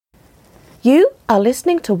You are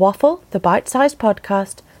listening to Waffle, the bite-sized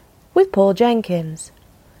podcast, with Paul Jenkins.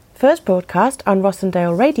 First broadcast on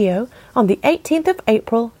Rossendale Radio on the 18th of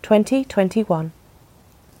April 2021.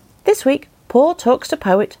 This week, Paul talks to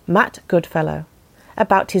poet Matt Goodfellow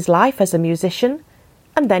about his life as a musician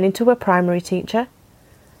and then into a primary teacher.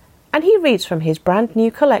 And he reads from his brand new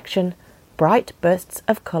collection, Bright Bursts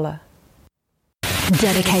of Colour.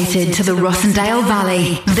 Dedicated to the Rossendale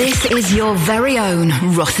Valley, this is your very own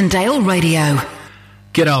Rossendale Radio.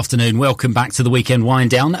 Good afternoon, welcome back to the Weekend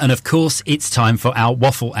Wind Down, and of course it's time for our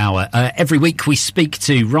Waffle Hour. Every week we speak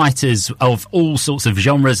to writers of all sorts of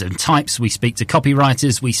genres and types. We speak to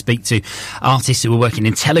copywriters, we speak to artists who are working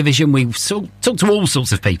in television, we talk to all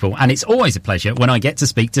sorts of people, and it's always a pleasure when I get to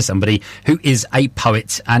speak to somebody who is a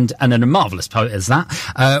poet, and a marvellous poet as that.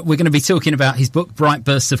 We're going to be talking about his book Bright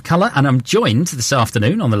Bursts of Colour, and I'm joined this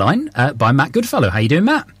afternoon on the line by Matt Goodfellow. How you doing,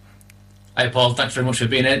 Matt? Hi Paul, thanks very much for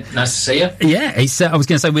being here. Nice to see you. Yeah, I was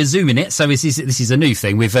going to say we're zooming it, so this is a new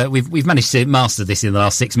thing. We've managed to master this in the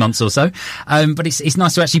last 6 months or so, but it's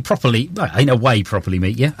nice to actually properly, in a way, properly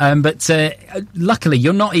meet you. But luckily,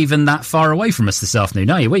 you're not even that far away from us this afternoon,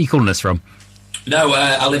 are you? Where are you calling us from? No,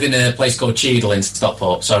 I live in a place called Cheadle in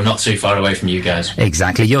Stockport, so I'm not too far away from you guys.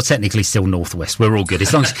 Exactly. You're technically still northwest. We're all good.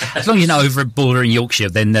 As long as you're not over a border in Yorkshire,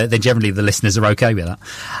 then generally the listeners are okay with that.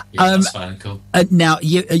 Yeah, that's fine. Cool. Now,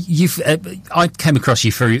 I came across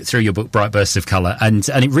you through your book Bright Bursts of Colour, and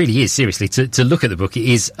it really is, seriously, to look at the book, it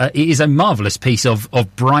is a marvellous piece of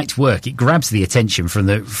bright work. It grabs the attention from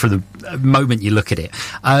the moment you look at it,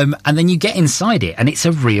 and then you get inside it, and it's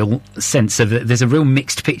a real sense of there's a real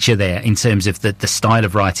mixed picture there in terms of the style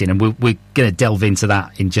of writing, and we're going to delve into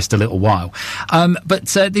that in just a little while. But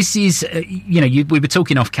this is, we were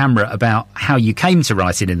talking off camera about how you came to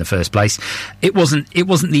writing in the first place. It wasn't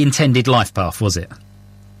the intended life path, was it?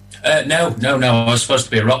 No. I was supposed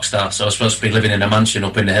to be a rock star, so I was supposed to be living in a mansion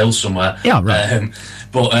up in the hills somewhere. Yeah, right.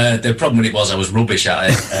 But the problem with it was I was rubbish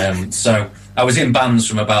at it. So I was in bands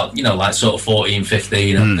from about, sort of 14,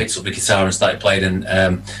 15, and picked up the guitar and started playing,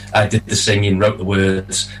 and I did the singing, wrote the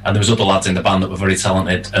words, and there was other lads in the band that were very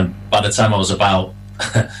talented. And by the time I was about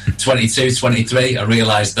 22, 23, I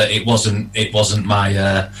realised that it wasn't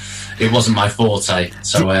my forte,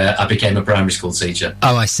 so I became a primary school teacher.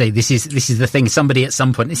 Oh, I see. This is the thing. Somebody at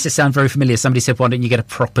some point, this just sounds very familiar. Somebody said, "Why don't you get a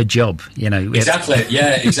proper job?" Exactly.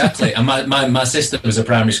 Yeah, exactly. And my sister was a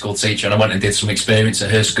primary school teacher, and I went and did some experience at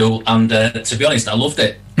her school. And to be honest, I loved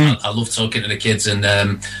it. I loved talking to the kids, and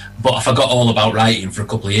but I forgot all about writing for a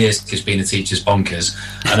couple of years because being a teacher's bonkers.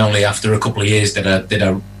 And only after a couple of years did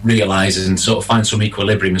I realise and sort of find some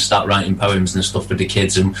equilibrium and start writing poems and stuff for the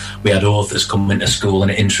kids. And we had authors come into school,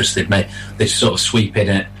 and it interested me. They sort of sweep in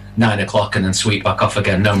at 9 o'clock and then sweep back off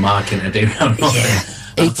again. No marking to do. No nothing. Yeah.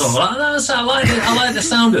 I thought, I like the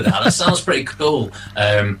sound of that. That sounds pretty cool.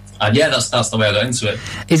 And yeah, that's the way I got into it.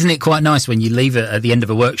 Isn't it quite nice when you leave it at the end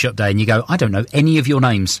of a workshop day and you go, I don't know any of your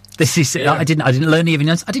names. This is I didn't learn any of your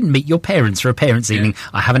names. I didn't meet your parents for a parents' evening.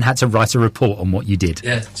 I haven't had to write a report on what you did.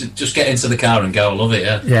 Yeah, just get into the car and go. I love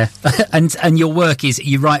it. Yeah. and your work is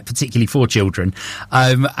you write particularly for children.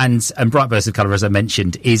 And Bright Bursts of Colour, as I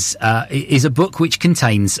mentioned, is a book which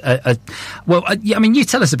contains you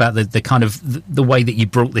tell us about the kind of the way that you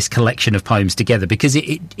brought this collection of poems together, because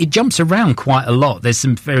it jumps around quite a lot. There's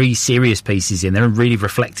some very serious pieces in there and really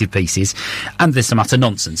reflective pieces, and there's some utter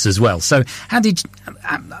nonsense as well. So how did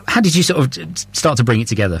you sort of start to bring it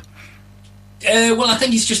together? Well, I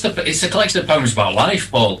think it's a collection of poems about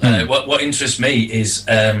life, Paul. What interests me is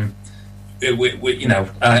I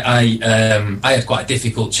had quite a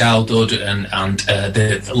difficult childhood, and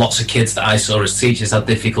lots of kids that I saw as teachers had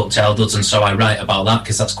difficult childhoods, and so I write about that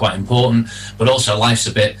because that's quite important. But also, life's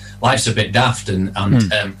a bit daft, and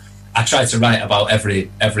I try to write about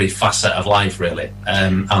every facet of life, really.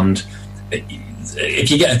 And if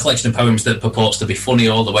you get a collection of poems that purports to be funny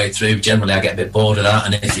all the way through, generally I get a bit bored of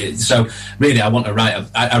that. And so really I want to write.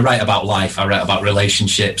 I write about life. I write about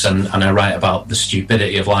relationships, and I write about the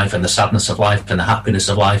stupidity of life and the sadness of life and the happiness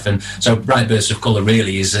of life. And so Bright Bursts of Colour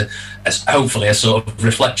really is hopefully a sort of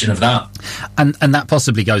reflection of that. And that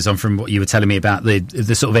possibly goes on from what you were telling me about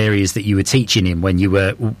the sort of areas that you were teaching in when you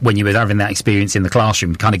were having that experience in the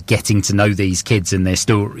classroom, kind of getting to know these kids and their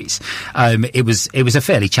stories. It was a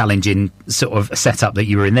fairly challenging sort of setup that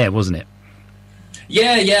you were in there, wasn't it?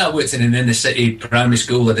 Yeah. I worked in an inner city primary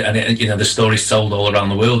school, and the stories told all around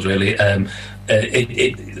the world, really. As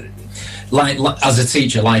a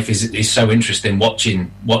teacher, life is so interesting,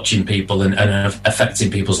 watching people and affecting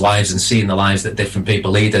people's lives and seeing the lives that different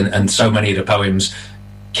people lead, and so many of the poems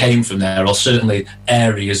came from there, or certainly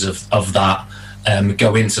areas of that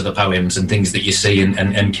go into the poems and things that you see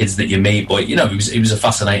and kids that you meet. But it was a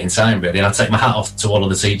fascinating time, really. And I take my hat off to all of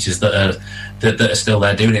the teachers that are still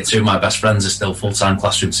there doing it too. My best friends are still full-time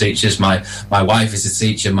classroom teachers. My wife is a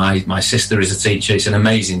teacher. My sister is a teacher. It's an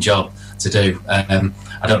amazing job to do.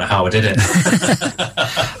 I don't know how I did it.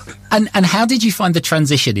 And how did you find the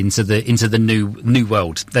transition into the new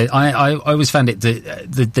world? I always found it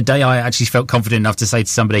the day I actually felt confident enough to say to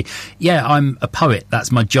somebody, "Yeah, I'm a poet.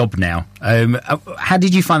 That's my job now." How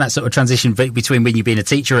did you find that sort of transition between when you being a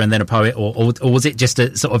teacher and then a poet, or was it just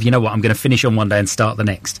a sort of, you know what, I'm going to finish on one day and start the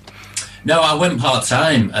next? No, I went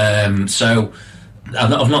part-time. So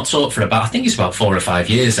I've not taught for I think it's about 4 or 5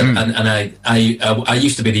 years, and I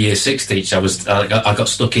used to be the year 6 teacher. I got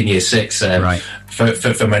stuck in year 6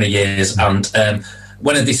 for many years, and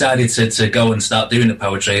when I decided to go and start doing the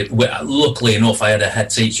poetry, luckily enough, I had a head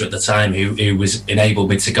teacher at the time who was enabled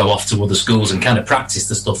me to go off to other schools and kind of practice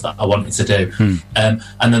the stuff that I wanted to do.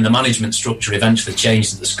 And then the management structure eventually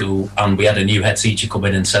changed at the school, and we had a new head teacher come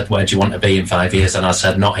in and said, "Where do you want to be in 5 years?" And I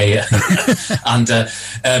said, "Not here."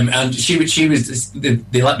 and she was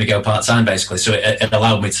they let me go part time basically, so it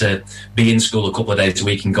allowed me to be in school a couple of days a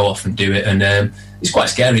week and go off and do it. And it's quite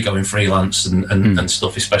scary going freelance and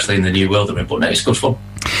stuff, especially in the new world that we're in. But no, it's good fun.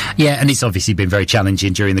 Yeah, and it's obviously been very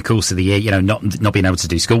challenging during the course of the year, not being able to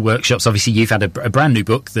do school workshops. Obviously, you've had a brand new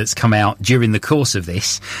book that's come out during the course of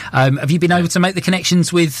this. Have you been able to make the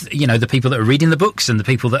connections with, the people that are reading the books and the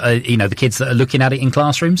people that are, the kids that are looking at it in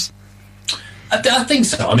classrooms? I think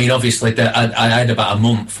so. I mean, obviously, I had about a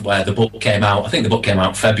month where the book came out. I think the book came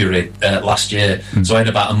out February last year. So I had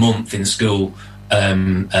about a month in school.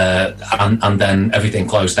 And then everything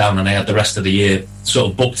closed down, and I had the rest of the year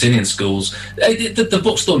sort of booked in schools. The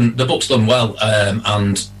book's done well,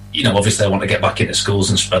 and obviously I want to get back into schools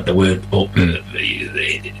and spread the word, but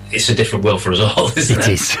it's a different world for us all, isn't it?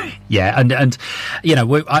 It is, yeah. And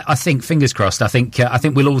I think, fingers crossed, I think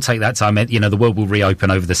we'll all take that time. The world will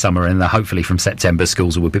reopen over the summer, and hopefully from September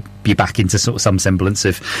schools will be back into sort of some semblance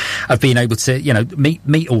of being able to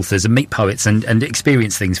meet authors and meet poets and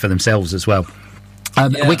experience things for themselves as well.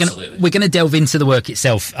 We're going to delve into the work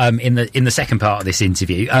itself in the second part of this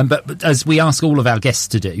interview, but as we ask all of our guests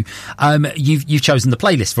to do, you've chosen the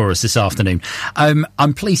playlist for us this afternoon.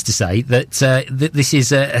 I'm pleased to say that this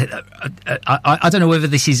is I don't know whether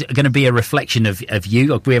this is going to be a reflection of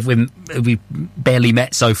you. We've barely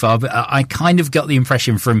met so far, but I kind of got the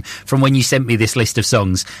impression from when you sent me this list of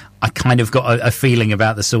songs, I kind of got a feeling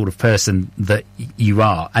about the sort of person that you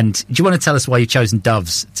are. And do you want to tell us why you've chosen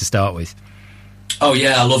Doves to start with? Oh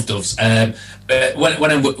yeah, I love Doves. But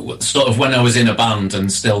when I was in a band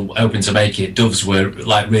and still hoping to make it, Doves were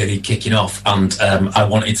like really kicking off, and I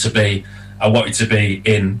wanted to be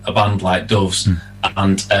in a band like Doves.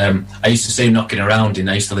 And I used to see them knocking around.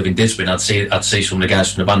 I used to live in Disbury, and I'd see some of the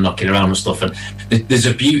guys from the band knocking around and stuff. And there's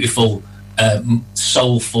a beautiful,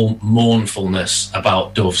 soulful mournfulness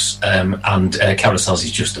about Doves, and Carousels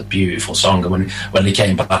is just a beautiful song. And when they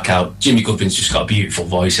came back out, Jimmy Goodwin's just got a beautiful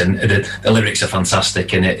voice, and the lyrics are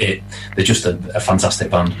fantastic, and they're just a fantastic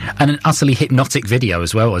band. And an utterly hypnotic video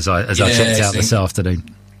as well, as I checked out this afternoon.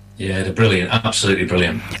 Yeah, they're brilliant, absolutely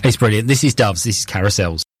brilliant. It's brilliant. This is Doves, this is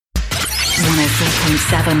Carousels.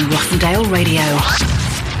 104.7 Rossendale Radio.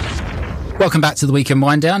 Welcome back to the Weekend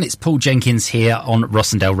Wind Down. It's Paul Jenkins here on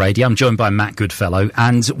Rossendale Radio. I'm joined by Matt Goodfellow,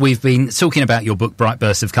 and we've been talking about your book, Bright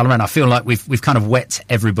Bursts of Colour, and I feel like we've kind of whet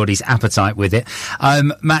everybody's appetite with it.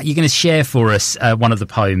 Matt, you're going to share for us one of the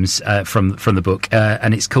poems from the book,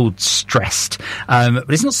 and it's called Stressed. But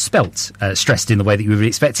it's not spelt stressed in the way that you were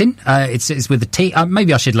expecting. It's with a T.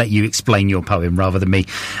 Maybe I should let you explain your poem rather than me,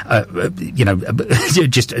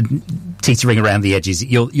 just teetering around the edges.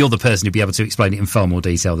 You're the person who'd be able to explain it in far more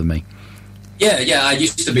detail than me. Yeah, I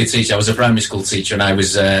used to be a teacher. I was a primary school teacher, and I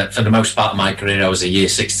was, for the most part of my career, I was a year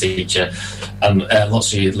 6 teacher. And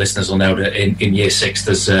lots of you listeners will know that in year 6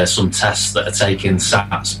 there's some tests that are taken,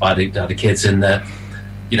 SATs, by the kids, and they're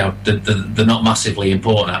not massively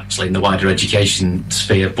important, actually, in the wider education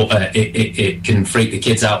sphere, but it can freak the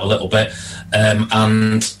kids out a little bit.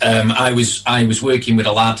 I was working with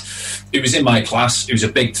a lad who was in my class. He was a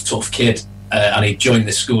big, tough kid, and he joined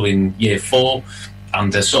the school in year 4.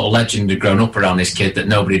 And a sort of legend had grown up around this kid that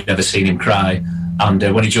nobody had ever seen him cry. And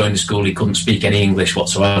when he joined the school, he couldn't speak any English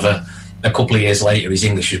whatsoever. A couple of years later, his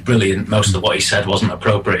English was brilliant. Most of what he said wasn't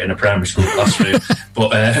appropriate in a primary school classroom.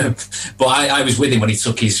 but I was with him when he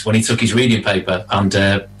took his reading paper, and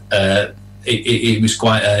it was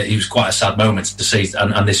quite a sad moment to see.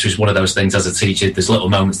 And this was one of those things as a teacher. There's little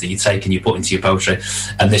moments that you take and you put into your poetry.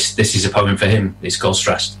 And this is a poem for him. It's called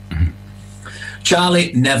Stressed. Mm-hmm.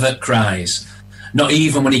 Charlie never cries. Not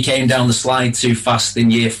even when he came down the slide too fast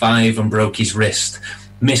in year 5 and broke his wrist.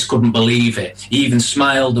 Miss couldn't believe it. He even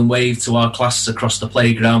smiled and waved to our class across the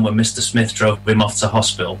playground when Mr. Smith drove him off to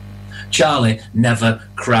hospital. Charlie never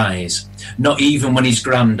cries, not even when his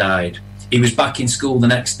gran died. He was back in school the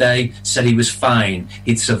next day, said he was fine.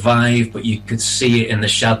 He'd survived, but you could see it in the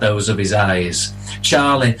shadows of his eyes.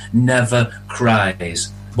 Charlie never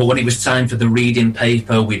cries. But when it was time for the reading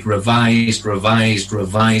paper we'd revised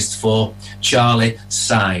for, Charlie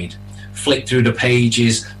sighed, flicked through the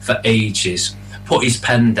pages for ages, put his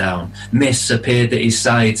pen down. Miss appeared at his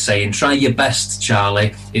side saying, "Try your best,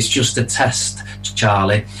 Charlie. It's just a test,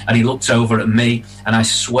 Charlie." And he looked over at me, and I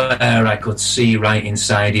swear I could see right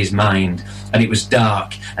inside his mind. And it was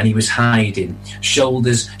dark, and he was hiding,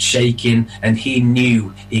 shoulders shaking, and he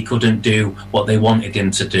knew he couldn't do what they wanted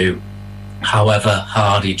him to do, however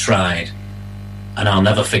hard he tried. And I'll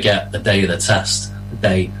never forget the day of the test, the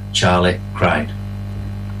day Charlie cried.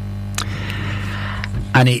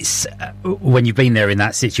 And it's when you've been there in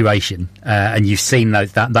that situation and you've seen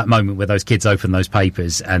that moment where those kids open those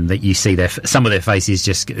papers and that you see some of their faces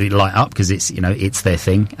just light up because it's it's their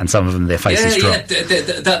thing, and some of them their faces drop.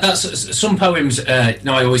 That's some poems. I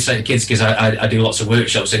always say to kids, because I do lots of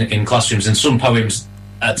workshops in classrooms, and some poems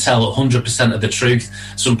tell 100% of the truth.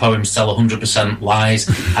 Some poems tell 100% lies,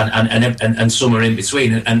 and some are in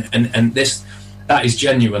between. And that is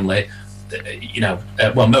genuinely.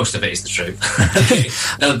 Most of it is the truth.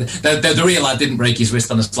 The real lad didn't break his wrist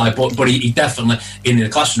on the slide, but he definitely, in the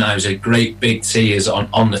classroom now, was a great big tears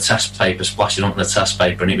on the test paper, splashing up on the test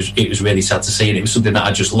paper, and it was really sad to see, and it was something that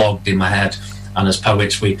I just logged in my head. And as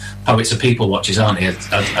poets, poets are people watchers, aren't you?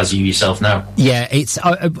 As you yourself know. Yeah, it's.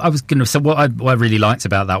 I was going to say what I really liked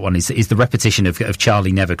about that one is the repetition of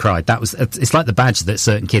Charlie never cried. It's like the badge that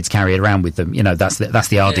certain kids carry around with them. That's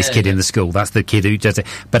the hardest kid in the school. That's the kid who does it.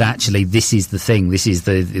 But actually, this is the thing. This is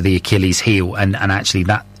the Achilles heel, and actually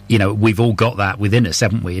that. We've all got that within us,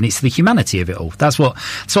 haven't we? And it's the humanity of it all. That's what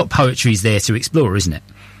poetry is there to explore, isn't it?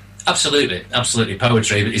 Absolutely.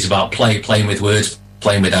 Poetry is about playing with words,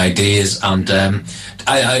 playing with ideas, and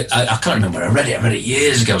I can't remember where I read it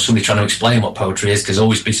years ago, somebody trying to explain what poetry is, because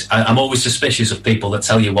I'm always suspicious of people that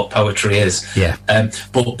tell you what poetry is. Yeah.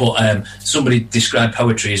 But somebody described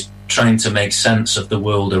poetry as trying to make sense of the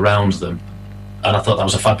world around them, and I thought that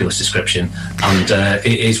was a fabulous description. And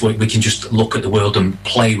it is we can just look at the world and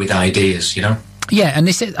play with ideas, Yeah, and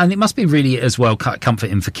it must be really as well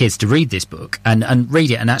comforting for kids to read this book and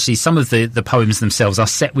read it. And actually, some of the poems themselves are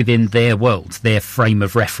set within their world, their frame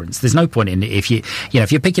of reference. There's no point in it if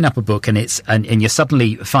if you're picking up a book and you're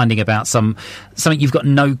suddenly finding about something you've got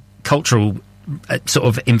no cultural sort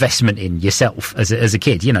of investment in yourself as a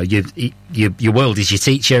kid. Your world is your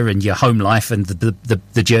teacher and your home life and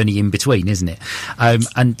the journey in between, isn't it?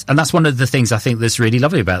 And that's one of the things I think that's really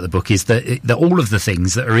lovely about the book is that all of the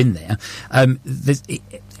things that are in there.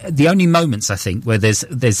 The only moments I think where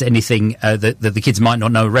there's anything that the kids might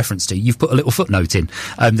not know a reference to, you've put a little footnote in.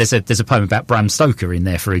 There's a poem about Bram Stoker in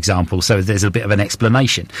there, for example, so there's a bit of an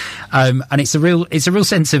explanation, and it's a real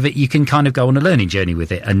sense of it. You can kind of go on a learning journey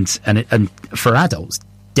with it, and for adults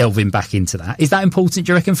delving back into that, is that important?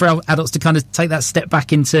 Do you reckon for adults to kind of take that step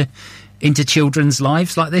back into children's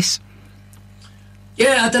lives like this?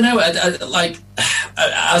 Yeah, I don't know.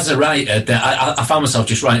 As a writer, I found myself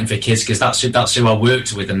just writing for kids because that's who I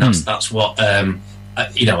worked with, and that's what and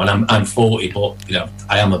I'm 40, but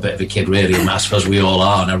I am a bit of a kid, really, and I suppose we all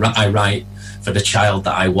are. And I write for the child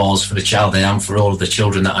that I was, for the child I am, for all of the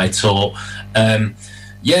children that I taught.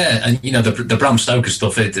 Yeah, and the Bram Stoker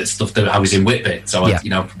stuff, it's stuff that I was in Whitby, so yeah.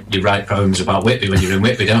 You write poems about Whitby when you're in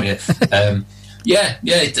Whitby, don't you?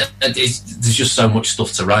 There's just so much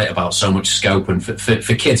stuff to write about, so much scope, and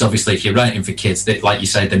for kids, obviously, if you're writing for kids, like you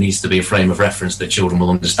say, there needs to be a frame of reference that children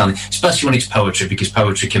will understand, especially when it's poetry, because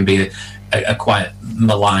poetry can be a quite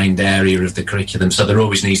maligned area of the curriculum, so there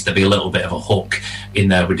always needs to be a little bit of a hook in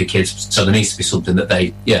there with the kids, so there needs to be something that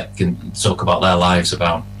they can talk about their lives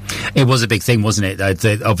about. It was a big thing, wasn't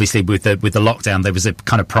it? Obviously, with the lockdown, there was a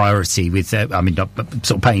kind of priority with, sort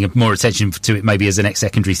of paying more attention to it maybe as an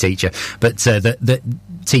ex-secondary teacher, but the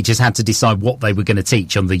teachers had to decide what they were going to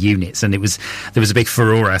teach on the units, and there was a big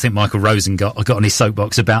furore. I think Michael Rosen got on his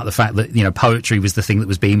soapbox about the fact that poetry was the thing that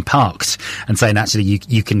was being parked, and saying actually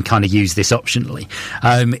you can kind of use this optionally.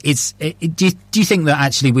 Do you think that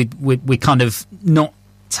actually we kind of not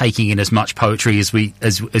taking in as much poetry as we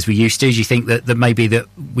used to? Do you think that maybe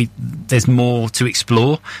there's more to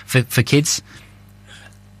explore for kids?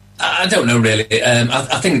 I don't know, really.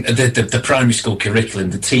 I think the primary school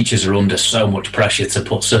curriculum, the teachers are under so much pressure to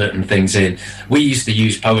put certain things in. We used to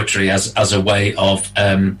use poetry as a way of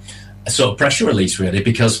a sort of pressure release, really,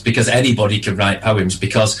 because anybody can write poems,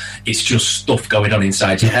 because it's just stuff going on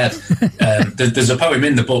inside your head. There's a poem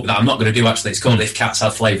in the book that I'm not going to do, actually. It's called If Cats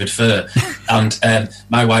Had Flavoured Fur. And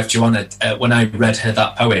my wife, Joanna, when I read her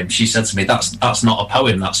that poem, she said to me, that's not a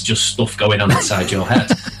poem, that's just stuff going on inside your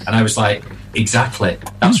head. And I was like, exactly,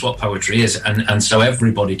 that's what poetry is. And so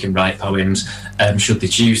everybody can write poems, should they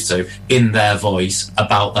choose to, in their voice,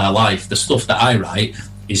 about their life. The stuff that I write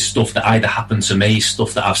is stuff that either happened to me,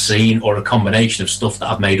 stuff that I've seen, or a combination of stuff that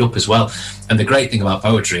I've made up as well. And the great thing about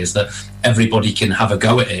poetry is that everybody can have a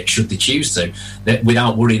go at it, should they choose to, that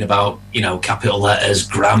without worrying about, capital letters,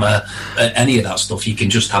 grammar, any of that stuff. You can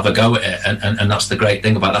just have a go at it, and that's the great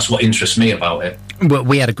thing about it. That's what interests me about it. Well,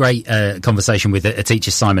 we had a great conversation with a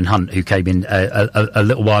teacher, Simon Hunt, who came in a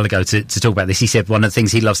little while ago to talk about this. He said one of the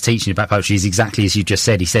things he loves teaching about poetry is exactly as you just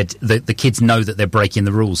said. He said that the kids know that they're breaking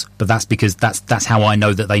the rules, but that's because that's how I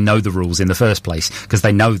know that they know the rules in the first place, because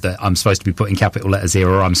they know that I'm supposed to be putting capital letters here,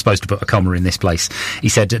 or I'm supposed to put a comma in this place. He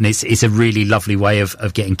said, and it's a really lovely way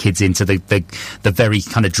of getting kids into the very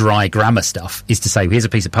kind of dry grammar stuff, is to say, here's a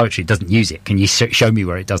piece of poetry, it doesn't use it, can you show me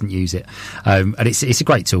where it doesn't use it? And it's a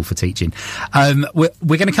great tool for teaching. We're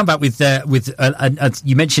going to come back with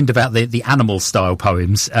you mentioned about the animal style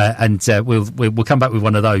poems, and we'll come back with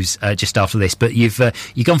one of those just after this. But you've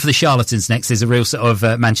gone for the charlatans next. There's a real sort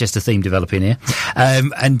of Manchester theme developing here,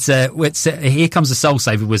 and Here Comes the Soul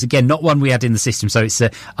Saver was again not one we had in the system. So it's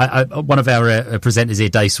one of our presenters here,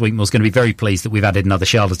 Dave Sweetmore's going to be very pleased that we've added another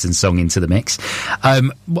charlatan song into the mix.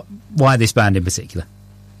 Why this band in particular?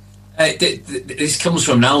 This comes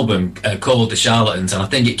from an album called The Charlatans, and I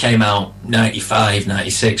think it came out 95,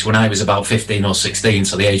 96, when I was about 15 or 16,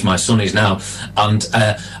 so the age my son is now. And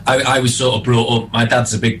I was sort of brought up, my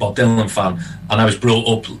dad's a big Bob Dylan fan, and I was brought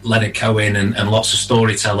up Leonard Cohen and lots of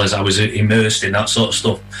storytellers. I was immersed in that sort of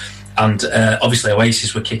stuff. And obviously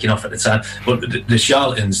Oasis were kicking off at the time, but the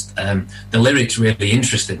Charlatans, the lyrics really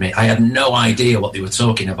interested me. I had no idea what they were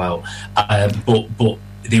talking about, but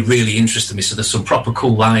they really interested me. So there's some proper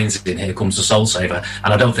cool lines in Here Comes the Soul Saver,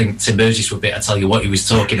 and I don't think Tim Burgess would be able to tell you what he was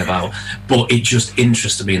talking about, but it just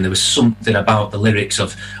interested me, and there was something about the lyrics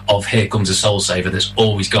of Here Comes the Soul Saver that's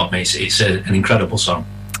always got me. It's an incredible song.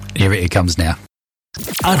 Here it comes now.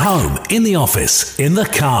 At home, in the office, in the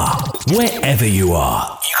car, wherever you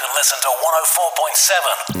are, you can listen to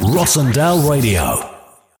 104.7 Rossendale Radio.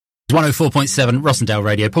 104.7 Rossendale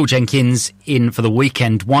Radio. Paul Jenkins in for the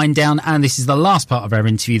weekend wind down, and this is the last part of our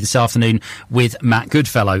interview this afternoon with Matt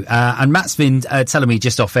Goodfellow. And Matt's been telling me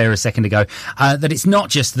just off air a second ago that it's not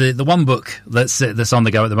just the one book that's on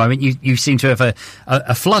the go at the moment. You seem to have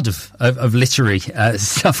a flood of literary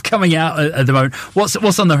stuff coming out at the moment.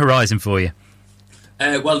 What's on the horizon for you?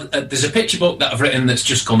 There's a picture book that I've written that's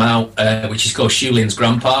just come out, which is called Shulin's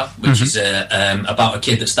Grandpa, which is about a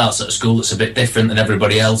kid that starts at a school that's a bit different than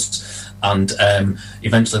everybody else, and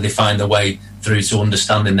eventually they find their way through to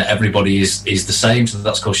understanding that everybody is the same. So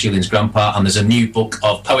that's called Shulin's Grandpa. And there's a new book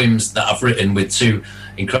of poems that I've written with two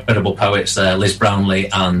incredible poets, Liz Brownlee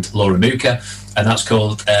and Laura Mooker, and that's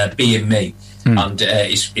called Being Me. And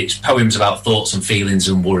it's poems about thoughts and feelings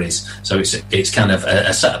and worries. So it's kind of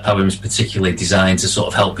a set of poems particularly designed to sort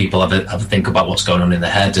of help people have a think about what's going on in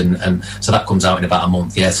their head, and so that comes out in about a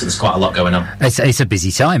month. Yeah, so there's quite a lot going on. It's a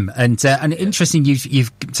busy time, and interesting.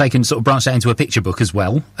 You've taken sort of branched out into a picture book as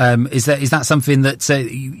well. Is that something that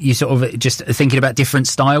you sort of just thinking about different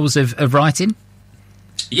styles of writing?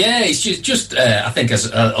 Yeah, it's just I think as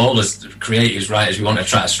all as creatives, writers, we want to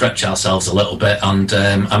try to stretch ourselves a little bit, and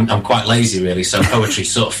I'm quite lazy really, so poetry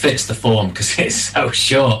sort of fits the form because it's so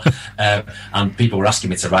short, and people were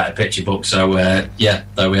asking me to write a picture book, so yeah,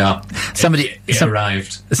 there we are. It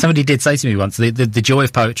arrived. Somebody did say to me once, the joy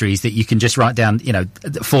of poetry is that you can just write down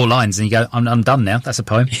 4 lines and you go, I'm done now, that's a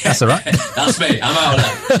poem. Yeah, that's all right. That's me, I'm out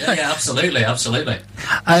of that. Yeah, absolutely.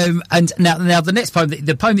 And now the next poem,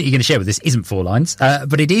 the poem that you're going to share with us isn't 4 lines,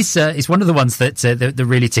 but it is. It's one of the ones that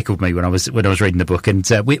really tickled me when I was reading the book. And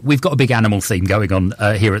we've got a big animal theme going on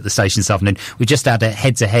here at the station this afternoon. We just had a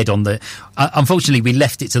head-to-head on the. Unfortunately, we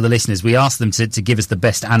left it to the listeners. We asked them to give us the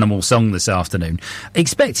best animal song this afternoon,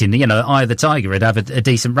 expecting Eye of the Tiger would have a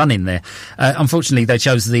decent run in there. Unfortunately, they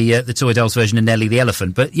chose the Toy Dolls version of Nelly the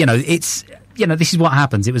Elephant. But it's. This is what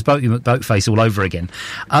happens. It was Boaty McBoatface all over again.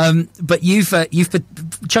 But you've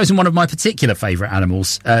chosen one of my particular favourite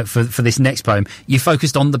animals for this next poem. You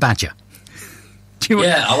focused on the badger.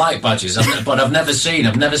 Yeah, I like badgers, but I've never seen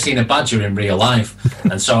a badger in real life,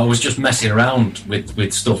 and so I was just messing around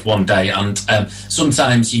with stuff one day, and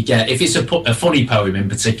sometimes you get, if it's a funny poem in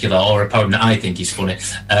particular, or a poem that I think is funny,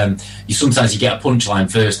 sometimes you get a punchline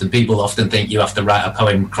first, and people often think you have to write a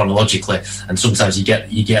poem chronologically, and sometimes you get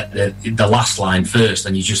the last line first,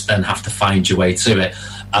 and you just then have to find your way to it.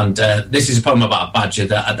 And this is a poem about a badger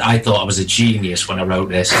that I thought I was a genius when I wrote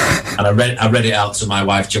this, and I read it out to my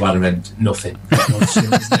wife Joanna, and nothing.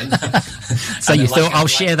 So you thought, I'll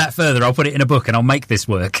share that further, I'll put it in a book and I'll make this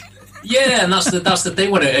work. Yeah, and that's the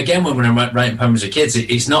thing. When we're writing poems as kids,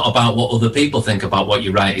 it's not about what other people think about what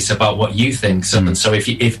you write. It's about what you think. And so if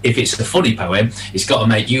it's a funny poem, it's got to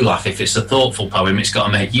make you laugh. If it's a thoughtful poem, it's got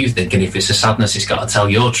to make you think. And if it's a sadness, it's got to tell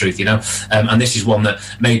your truth. And this is one that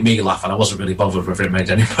made me laugh, and I wasn't really bothered whether it made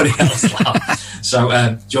anybody else laugh. So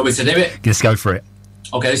do you want me to do it? Let's go for it.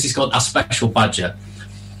 Okay, this is called A Special Badger.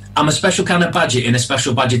 I'm a special kind of badger in a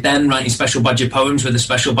special badger den, writing special badger poems with a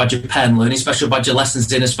special badger pen, learning special badger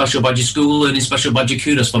lessons in a special badger school, learning special badger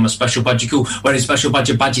kudos from a special badger cool, wearing special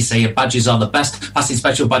badger badges saying badgers are the best, passing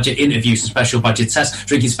special badger interviews and special badger tests,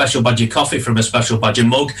 drinking special badger coffee from a special badger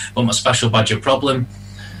mug, but my special badger problem,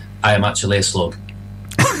 I am actually a slug.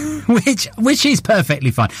 Which is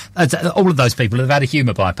perfectly fine. All of those people have had a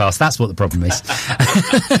humour bypass. That's what the problem is.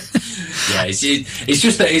 Yeah, it's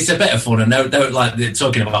just that it's a bit of fun, and no, like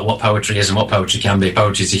talking about what poetry is and what poetry can be.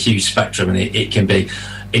 Poetry is a huge spectrum, and it can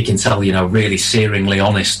tell really searingly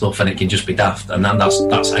honest stuff, and it can just be daft, and then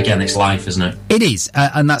that's again, it's life, isn't it? It is,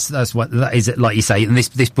 and that's what that is, like you say. And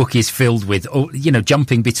this book is filled with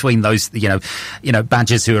jumping between those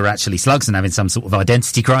badgers who are actually slugs and having some sort of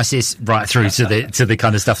identity crisis, right through to the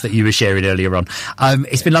kind of stuff that you were sharing earlier on.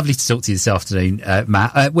 It's been lovely to talk to you this afternoon,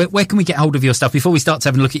 Matt. Where can we get hold of your stuff before we start to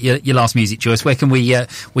have a look at your last music choice? Where can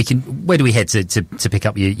where do we head to pick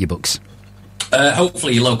up your books?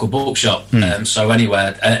 Hopefully your local bookshop. So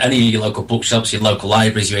anywhere, any of your local bookshops, your local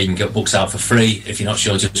libraries, where you can get books out for free. If you're not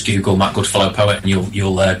sure, just Google Matt Goodfellow Poet, and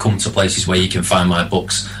you'll come to places where you can find my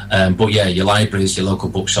books. But yeah, your libraries, your local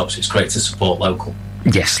bookshops. It's great to support local.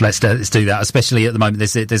 Yes, let's do that. Especially at the moment,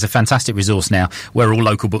 there's a fantastic resource now where all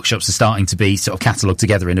local bookshops are starting to be sort of catalogued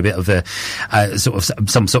together in a bit of a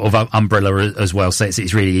some sort of umbrella as well. So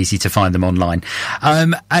it's really easy to find them online.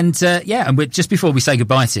 And we're, just before we say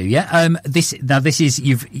goodbye to you, this is,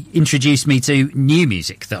 you've introduced me to new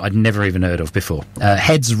music that I'd never even heard of before.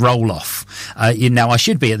 Heads Roll Off. Now I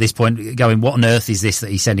should be at this point going, what on earth is this that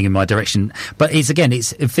he's sending in my direction? But it's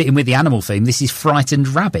fitting with the animal theme. This is Frightened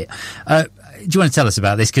Rabbit. Do you want to tell us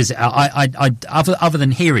about this? Because I other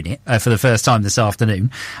than hearing it for the first time this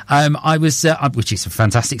afternoon, I was, which is a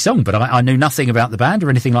fantastic song, but I knew nothing about the band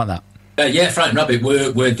or anything like that. Frightened Rabbit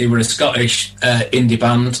they were a Scottish indie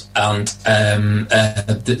band, and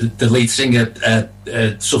the lead singer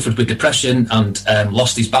suffered with depression and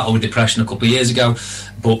lost his battle with depression a couple of years ago.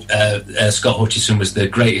 But Scott Hutchison was the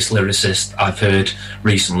greatest lyricist I've heard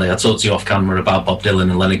recently. I talked to you off camera about Bob Dylan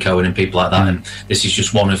and Leonard Cohen and people like that, and this is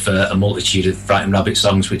just one of a multitude of Frightened Rabbit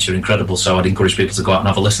songs which are incredible, so I'd encourage people to go out and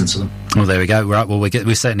have a listen to them. Well, there we go. Right, well,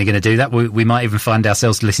 we're certainly going to do that. We might even find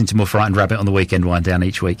ourselves listening to more Frightened Rabbit on the weekend wind down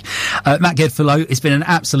each week. Matt Goodfellow, it's been an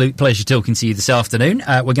absolute pleasure talking to you this afternoon.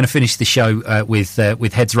 We're going to finish the show with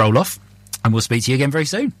Heads Roll Off, and we'll speak to you again very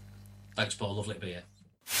soon. Thanks, Paul. Lovely to be here.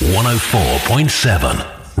 104.7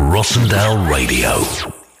 Rossendale Radio.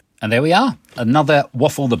 And there we are. Another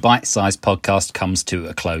Waffle the Bite-Sized podcast comes to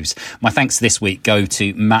a close. My thanks this week go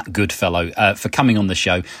to Matt Goodfellow for coming on the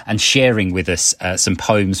show and sharing with us some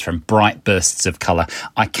poems from Bright Bursts of Colour.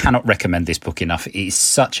 I cannot recommend this book enough. It is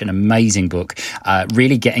such an amazing book,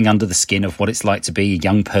 really getting under the skin of what it's like to be a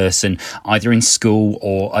young person, either in school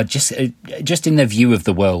or just in their view of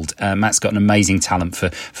the world. Matt's got an amazing talent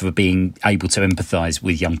for being able to empathise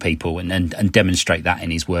with young people and demonstrate that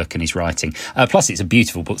in his work and his writing. Plus, it's a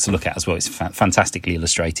beautiful book to look at as well. It's fantastically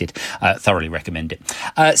illustrated. Thoroughly recommend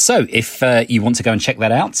it. So if you want to go and check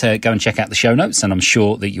that out, go and check out the show notes, and I'm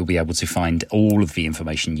sure that you'll be able to find all of the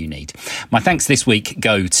information you need. My thanks this week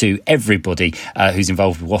go to everybody who's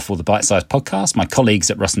involved with Waffle the Bite-Sized podcast, my colleagues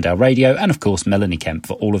at Rossendale Radio, and of course Melanie Kemp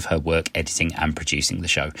for all of her work editing and producing the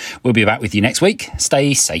show. We'll be back with you next week.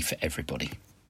 Stay safe, everybody.